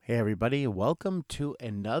Hey, everybody, welcome to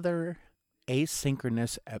another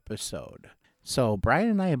asynchronous episode. So, Brian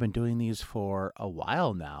and I have been doing these for a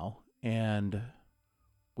while now, and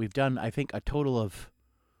we've done, I think, a total of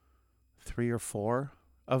 3 or 4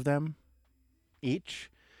 of them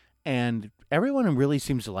each. And everyone really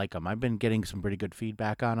seems to like them. I've been getting some pretty good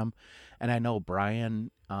feedback on them. And I know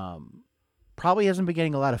Brian probably hasn't been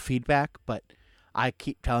getting a lot of feedback, but I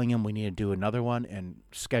keep telling him we need to do another one and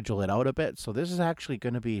schedule it out a bit. So this is actually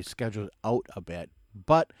going to be scheduled out a bit.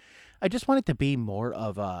 But I just want it to be more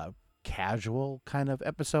of a casual kind of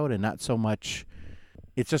episode and not so much.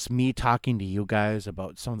 It's just me talking to you guys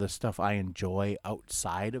about some of the stuff I enjoy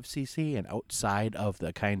outside of CC and outside of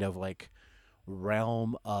the kind of like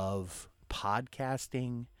realm of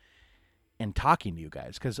podcasting and talking to you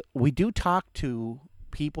guys, because we do talk to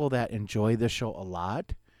people that enjoy the show a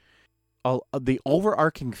lot. The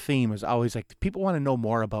overarching theme is always like people want to know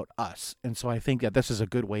more about us, and so I think that this is a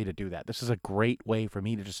good way to do that. This is a great way for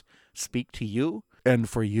me to just speak to you and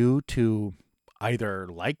for you to either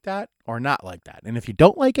like that or not like that. And if you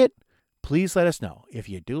don't like it, please let us know. If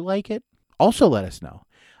you do like it, also let us know.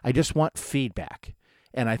 I just want feedback.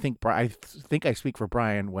 And I think I speak for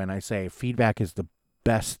Brian when I say feedback is the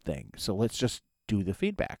best thing. So let's just do the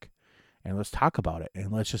feedback and let's talk about it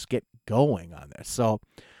and let's just get going on this. So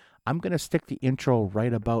I'm going to stick the intro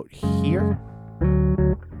right about here.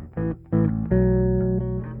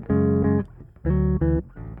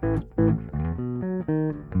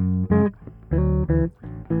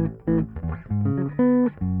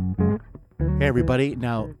 Hey, everybody.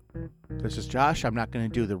 Now, this is Josh. I'm not going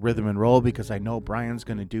to do the rhythm and roll because I know Brian's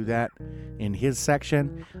going to do that in his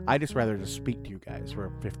section. I just rather just speak to you guys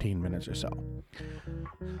for 15 minutes or so.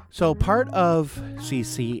 So part of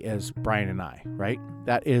CC is Brian and I, right?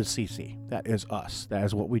 That is CC. That is us. That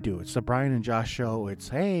is what we do. It's the Brian and Josh show. It's,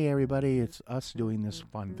 hey, everybody, it's us doing this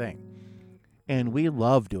fun thing. And we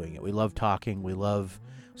love doing it. We love talking. We love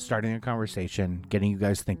starting a conversation, getting you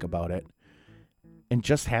guys think about it, and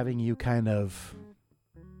just having you kind of,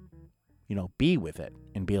 be with it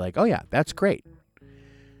and be like, oh yeah, that's great.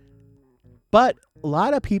 But a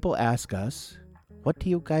lot of people ask us, what do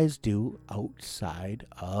you guys do outside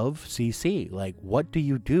of CC? Like, what do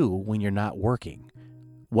you do when you're not working?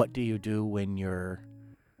 What do you do when you're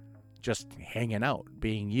just hanging out,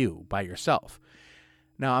 being you by yourself?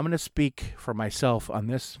 Now, I'm going to speak for myself on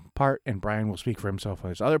this part, and Brian will speak for himself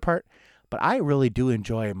on this other part. But I really do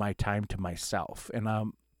enjoy my time to myself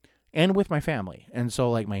and with my family. And so,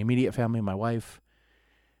 like, my immediate family, my wife,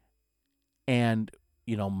 and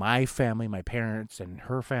my family, my parents, and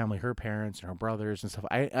her family, her parents, and her brothers and stuff.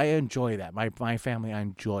 I enjoy that. My family, I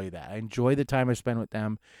enjoy that. I enjoy the time I spend with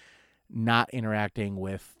them, not interacting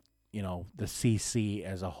with, the CC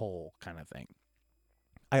as a whole kind of thing.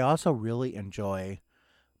 I also really enjoy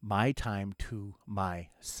my time to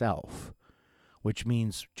myself, which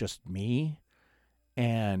means just me.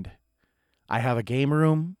 And I have a game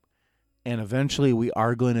room, and eventually we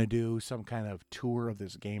are going to do some kind of tour of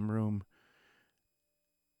this game room,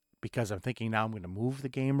 because I'm thinking now I'm going to move the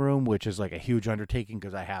game room, which is like a huge undertaking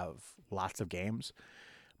because I have lots of games.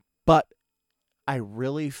 But I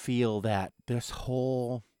really feel that this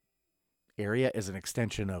whole area is an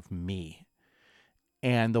extension of me.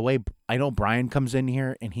 And the way I know Brian comes in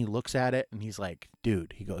here and he looks at it and he's like,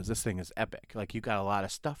 dude, he goes, this thing is epic. Like, you got a lot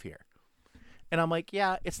of stuff here. And I'm like,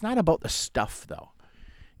 yeah, it's not about the stuff though.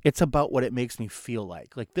 It's about what it makes me feel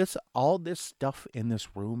like. Like all this stuff in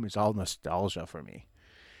this room is all nostalgia for me.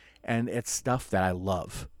 And it's stuff that I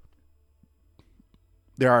love.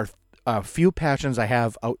 There are a few passions I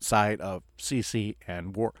have outside of CC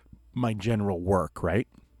and my general work, right?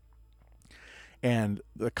 And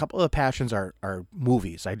a couple of passions are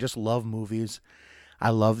movies. I just love movies.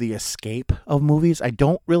 I love the escape of movies. I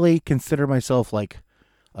don't really consider myself like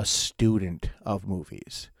a student of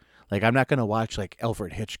movies. Like, I'm not going to watch like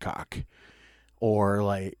Alfred Hitchcock or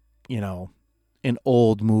like, an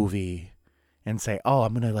old movie and say, oh,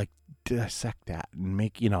 I'm going to like dissect that and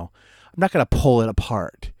make, I'm not going to pull it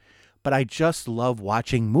apart. But I just love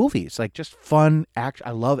watching movies, like just fun action.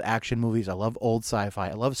 I love action movies. I love old sci-fi.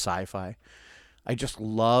 I love sci-fi. I just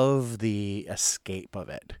love the escape of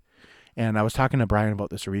it. And I was talking to Brian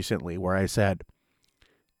about this recently where I said,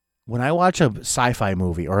 when I watch a sci-fi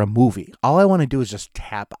movie or a movie, all I want to do is just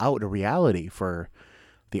tap out of reality for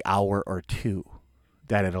the hour or two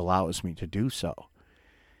that it allows me to do so.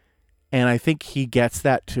 And I think he gets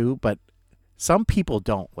that too, but some people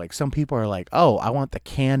don't. Like, some people are like, oh, I want the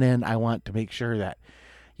canon. I want to make sure that,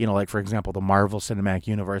 like, for example, the Marvel Cinematic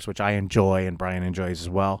Universe, which I enjoy and Brian enjoys as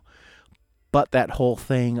well. But that whole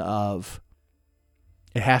thing of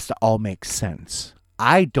it has to all make sense.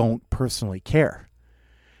 I don't personally care.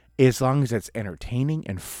 As long as it's entertaining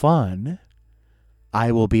and fun,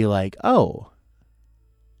 I will be like, oh,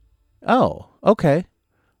 okay.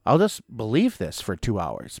 I'll just believe this for 2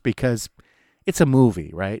 hours because it's a movie,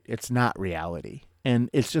 right? It's not reality. And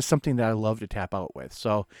it's just something that I love to tap out with.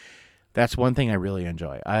 So that's one thing I really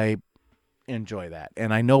enjoy. I enjoy that.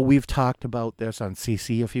 And I know we've talked about this on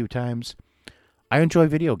CC a few times. I enjoy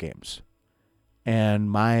video games.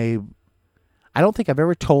 And I don't think I've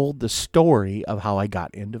ever told the story of how I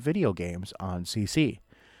got into video games on CC.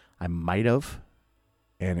 I might have,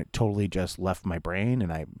 and it totally just left my brain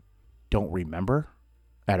and I don't remember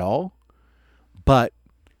at all. But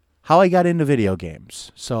how I got into video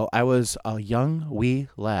games. So I was a young wee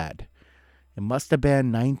lad. It must have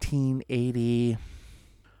been 1980.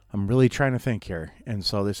 I'm really trying to think here. And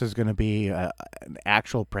so this is going to be an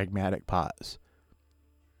actual pragmatic pause.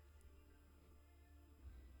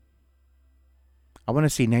 I want to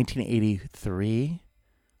see 1983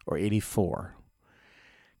 or 84.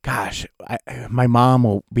 Gosh, my mom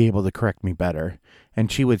will be able to correct me better.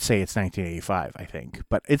 And she would say it's 1985, I think.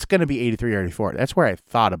 But it's going to be 83 or 84. That's where I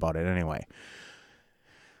thought about it anyway.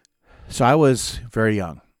 So I was very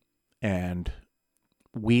young. And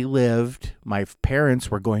my parents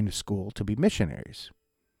were going to school to be missionaries.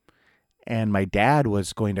 And my dad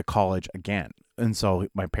was going to college again. And so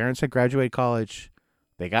my parents had graduated college.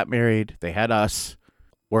 They got married. They had us.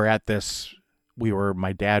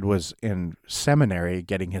 My dad was in seminary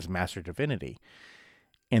getting his Master of Divinity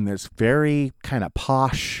in this very kind of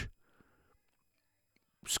posh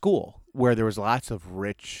school where there was lots of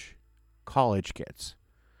rich college kids.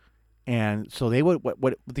 And so they would,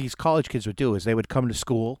 what these college kids would do is they would come to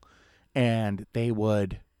school and they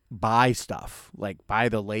would buy stuff, like buy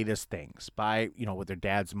the latest things, with their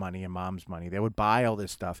dad's money and mom's money. They would buy all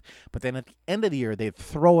this stuff, but then at the end of the year, they'd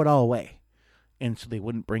throw it all away. And so they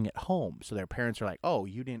wouldn't bring it home. So their parents are like, oh,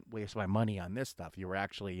 you didn't waste my money on this stuff. You were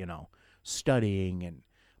actually, studying and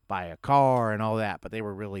buy a car and all that. But they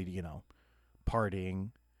were really, partying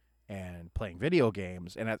and playing video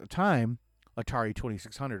games. And at the time, Atari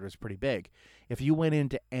 2600 was pretty big. If you went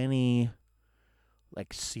into any,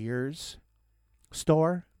 like, Sears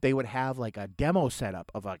store, they would have, like, a demo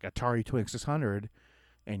setup of, like, Atari 2600,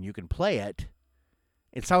 and you can play it.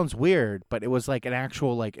 It sounds weird, but it was like an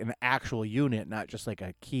actual unit, not just like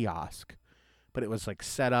a kiosk. But it was like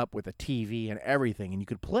set up with a TV and everything, and you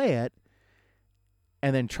could play it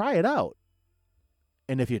and then try it out.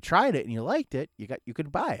 And if you tried it and you liked it, you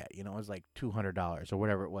could buy it. It was like $200 or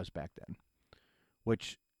whatever it was back then.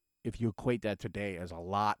 Which, if you equate that today, is a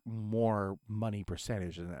lot more money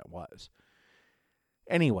percentage than that was.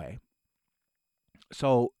 Anyway,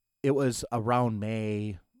 so it was around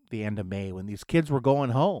the end of May when these kids were going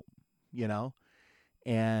home,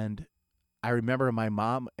 and I remember my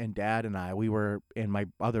mom and dad and and my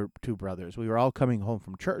other two brothers, we were all coming home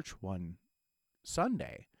from church one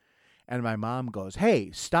Sunday, and my mom goes,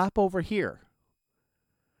 hey, stop over here.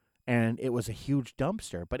 And it was a huge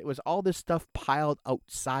dumpster, but it was all this stuff piled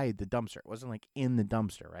outside the dumpster. It wasn't like in the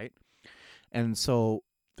dumpster, right? And so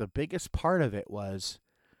the biggest part of it was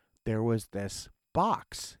there was this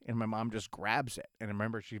box, and my mom just grabs it. And I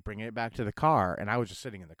remember she bringing it back to the car, and I was just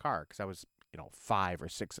sitting in the car because I was, 5 or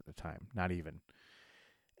 6 at the time, not even.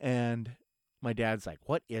 And my dad's like,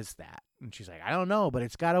 what is that? And she's like, I don't know, but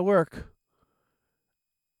it's got to work.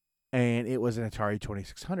 And it was an Atari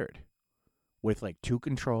 2600 with like 2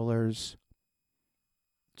 controllers,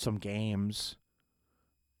 some games,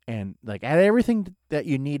 and like had everything that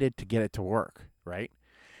you needed to get it to work, right?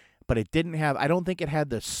 But it didn't have, I don't think it had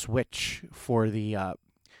the switch for the,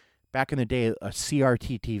 back in the day, a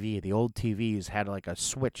CRT TV, the old TVs had like a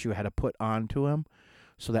switch you had to put onto them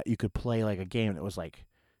so that you could play like a game. It was like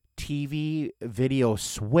TV video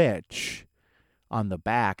switch on the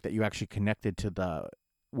back that you actually connected to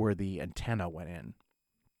where the antenna went in.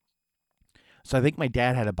 So I think my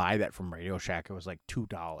dad had to buy that from Radio Shack. It was like $2. It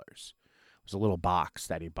was a little box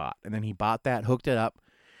that he bought. And then he bought that, hooked it up.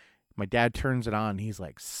 My dad turns it on. He's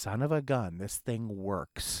like, son of a gun, this thing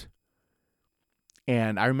works.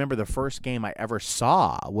 And I remember the first game I ever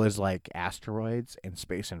saw was like Asteroids and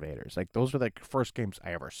Space Invaders. Like those were the first games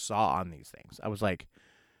I ever saw on these things. I was like,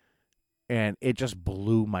 and it just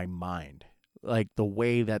blew my mind. Like the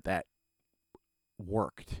way that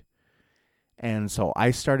worked. And so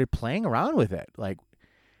I started playing around with it. Like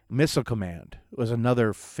Missile Command was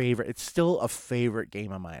another favorite. It's still a favorite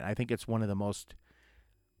game of mine. I think it's one of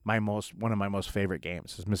my most favorite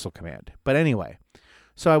games is Missile Command. But anyway,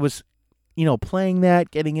 so I was, playing that,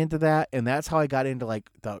 getting into that, and that's how I got into like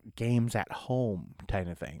the games at home kind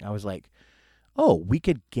of thing. I was like, oh, we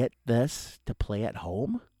could get this to play at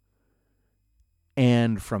home.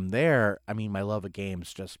 And from there, I mean, my love of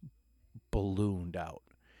games just ballooned out.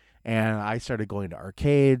 And I started going to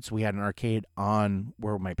arcades. We had an arcade on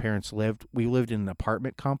where my parents lived. We lived in an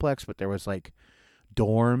apartment complex, but there was like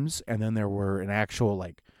dorms, and then there were an actual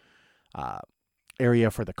like uh,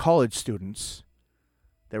 area for the college students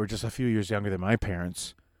that were just a few years younger than my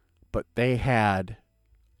parents, but they had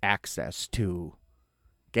access to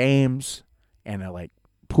games and like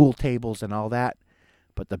pool tables and all that.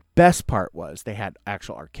 But the best part was they had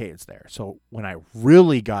actual arcades there. So when I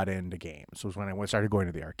really got into games was when I started going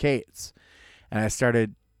to the arcades, and I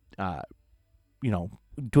started, uh, you know,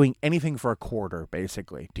 doing anything for a quarter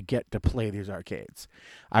basically to get to play these arcades.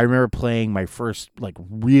 I remember playing my first like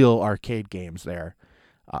real arcade games there,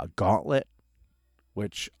 Gauntlet,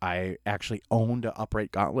 which I actually owned an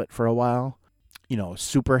upright Gauntlet for a while.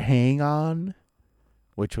 Super Hang On,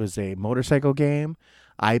 which was a motorcycle game.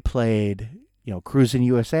 I played, Cruising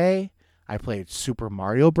USA. I played Super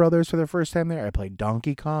Mario Brothers for the first time there. I played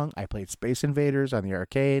Donkey Kong. I played Space Invaders on the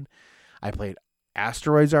arcade. I played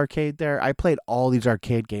Asteroids Arcade there. I played all these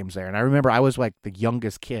arcade games there. And I remember I was like the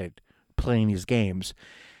youngest kid playing these games.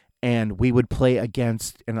 And we would play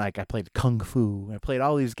against, and like I played Kung Fu. I played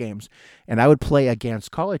all these games. And I would play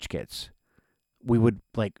against college kids. We would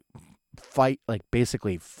like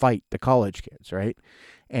basically fight the college kids, right?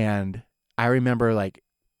 And I remember like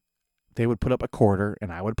they would put up a quarter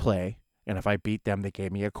and I would play. And if I beat them, they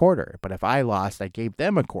gave me a quarter. But if I lost, I gave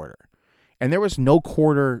them a quarter. And there was no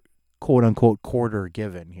quarter, quote unquote, quarter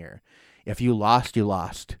given here. If you lost, you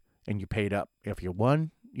lost and you paid up. If you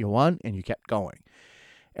won, and you kept going.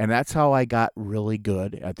 And that's how I got really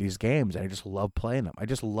good at these games. I just love playing them. I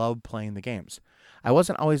just love playing the games. I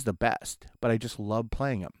wasn't always the best, but I just loved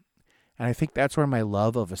playing them. And I think that's where my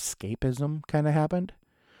love of escapism kind of happened,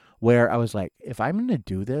 where I was like, if I'm going to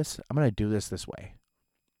do this, I'm going to do this way.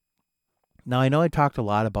 Now, I know I talked a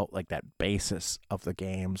lot about like that basis of the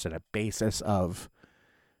games and a basis of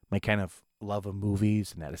my kind of love of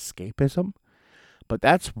movies and that escapism, but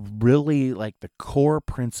that's really like the core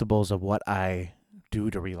principles of what I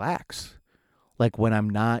do to relax. Like when I'm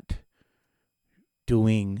not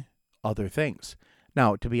doing other things.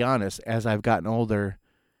 Now, to be honest, as I've gotten older,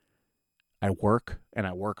 I work and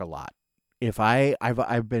I work a lot.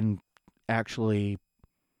 I've been actually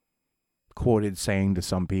quoted saying to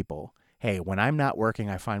some people, "Hey, when I'm not working,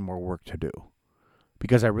 I find more work to do."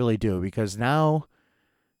 Because I really do. Because now,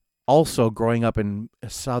 also growing up in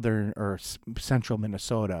southern or central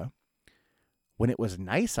Minnesota, when it was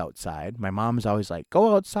nice outside, my mom's always like,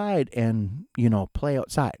 "Go outside and, play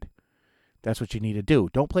outside. That's what you need to do.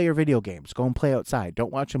 Don't play your video games. Go and play outside.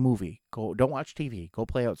 Don't watch a movie. Don't watch TV. Go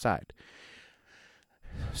play outside."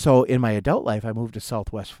 So in my adult life, I moved to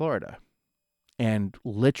Southwest Florida. And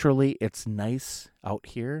literally, it's nice out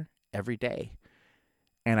here every day.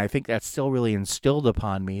 And I think that's still really instilled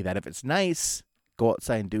upon me that if it's nice, go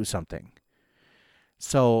outside and do something.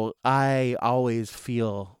 So I always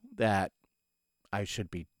feel that I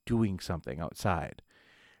should be doing something outside.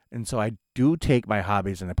 And so I do take my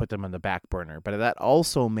hobbies and I put them on the back burner. But that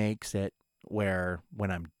also makes it where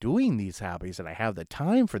when I'm doing these hobbies and I have the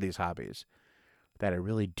time for these hobbies, that I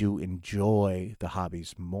really do enjoy the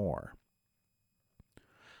hobbies more.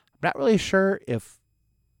 I'm not really sure if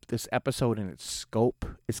this episode in its scope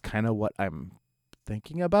is kind of what I'm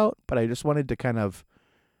thinking about, but I just wanted to kind of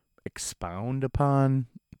expound upon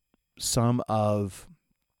some of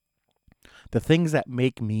the things that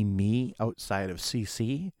make me outside of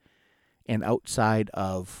CC and outside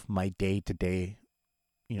of my day-to-day,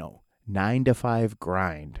 9 to 5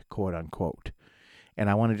 grind, quote unquote.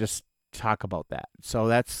 And I want to just talk about that. So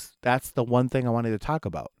that's the one thing I wanted to talk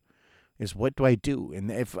about is what do I do?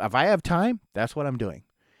 And if I have time, that's what I'm doing.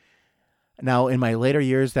 Now, in my later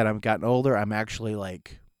years that I've gotten older, I'm actually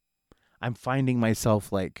like, I'm finding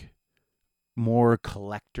myself like more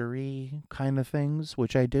collector-y kind of things,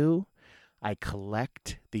 which I do. I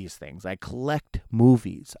collect these things. I collect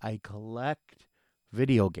movies. I collect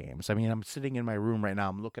video games. I mean, I'm sitting in my room right now.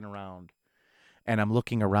 I'm looking around, and I'm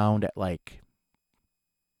looking around at like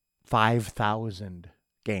 5,000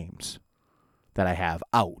 games that I have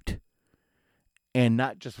out. And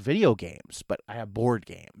not just video games, but I have board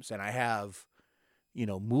games, and I have,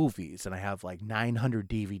 movies, and I have like 900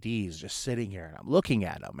 DVDs just sitting here, and I'm looking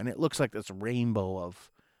at them, and it looks like this rainbow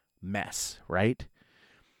of mess, right?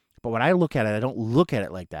 But when I look at it, I don't look at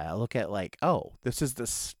it like that. I look at it like, oh, this is the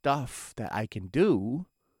stuff that I can do,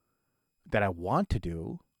 that I want to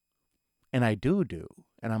do, and I do.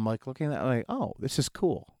 And I'm like looking at it like, oh, this is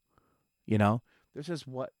cool. This is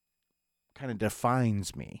what kind of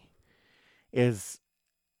defines me. is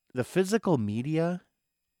the physical media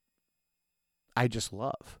I just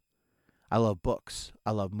love. I love books.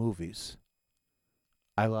 I love movies.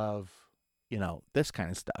 I love, this kind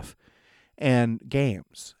of stuff. And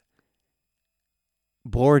games,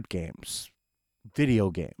 board games,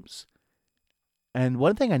 video games. And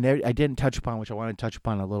one thing I didn't touch upon, which I want to touch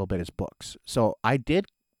upon a little bit, is books. So I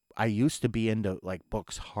used to be into like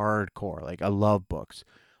books hardcore. Like I love books.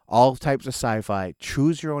 All types of sci-fi.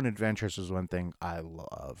 Choose your own adventures was one thing I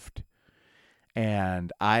loved.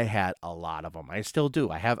 And I had a lot of them. I still do.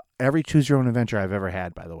 I have every choose your own adventure I've ever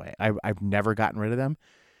had, by the way. I've never gotten rid of them.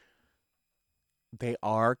 They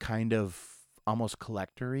are kind of almost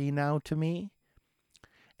collectory now to me.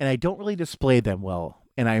 And I don't really display them well.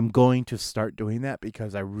 And I'm going to start doing that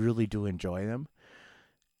because I really do enjoy them.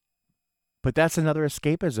 But that's another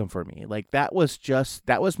escapism for me. Like that was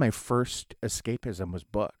my first escapism was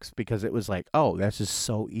books because it was like, oh, this is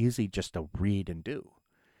so easy just to read and do.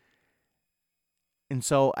 And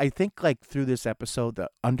so I think like through this episode, the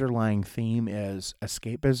underlying theme is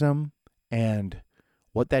escapism and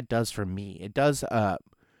what that does for me.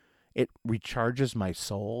 It recharges my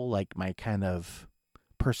soul, like my kind of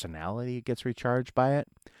personality gets recharged by it.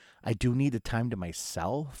 I do need the time to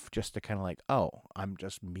myself just to kind of like, oh, I'm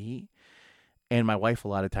just me. And my wife a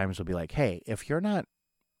lot of times will be like, hey, if you're not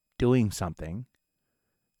doing something,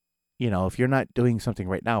 if you're not doing something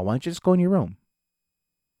right now, why don't you just go in your room?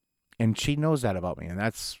 And she knows that about me. And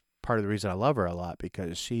that's part of the reason I love her a lot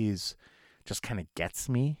because she's just kind of gets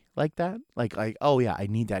me like that. Like, oh yeah, I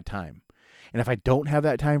need that time. And if I don't have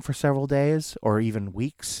that time for several days or even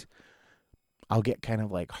weeks, I'll get kind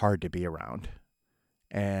of like hard to be around.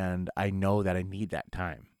 And I know that I need that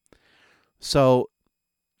time. So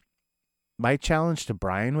my challenge to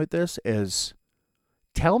Brian with this is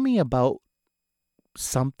tell me about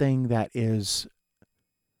something that is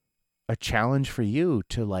a challenge for you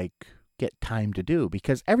to like get time to do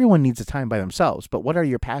because everyone needs a time by themselves. But what are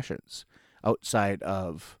your passions outside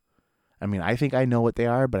of, I think I know what they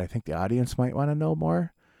are, but I think the audience might want to know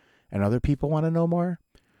more and other people want to know more.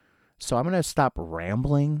 So I'm going to stop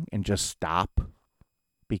rambling and just stop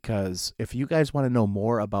because if you guys want to know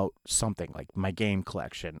more about something like my game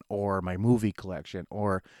collection or my movie collection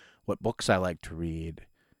or what books I like to read,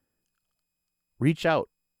 reach out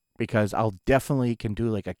because I'll definitely can do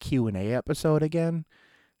like a Q&A episode again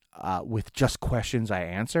with just questions I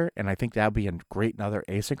answer. And I think that'll be a great another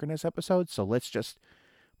asynchronous episode. So let's just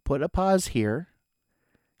put a pause here.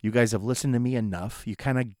 You guys have listened to me enough. You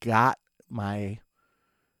kind of got my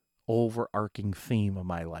overarching theme of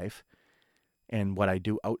my life and what I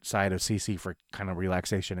do outside of CC for kind of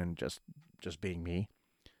relaxation and just being me.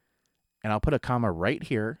 And I'll put a comma right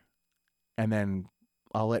here, and then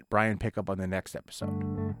I'll let Brian pick up on the next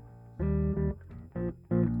episode.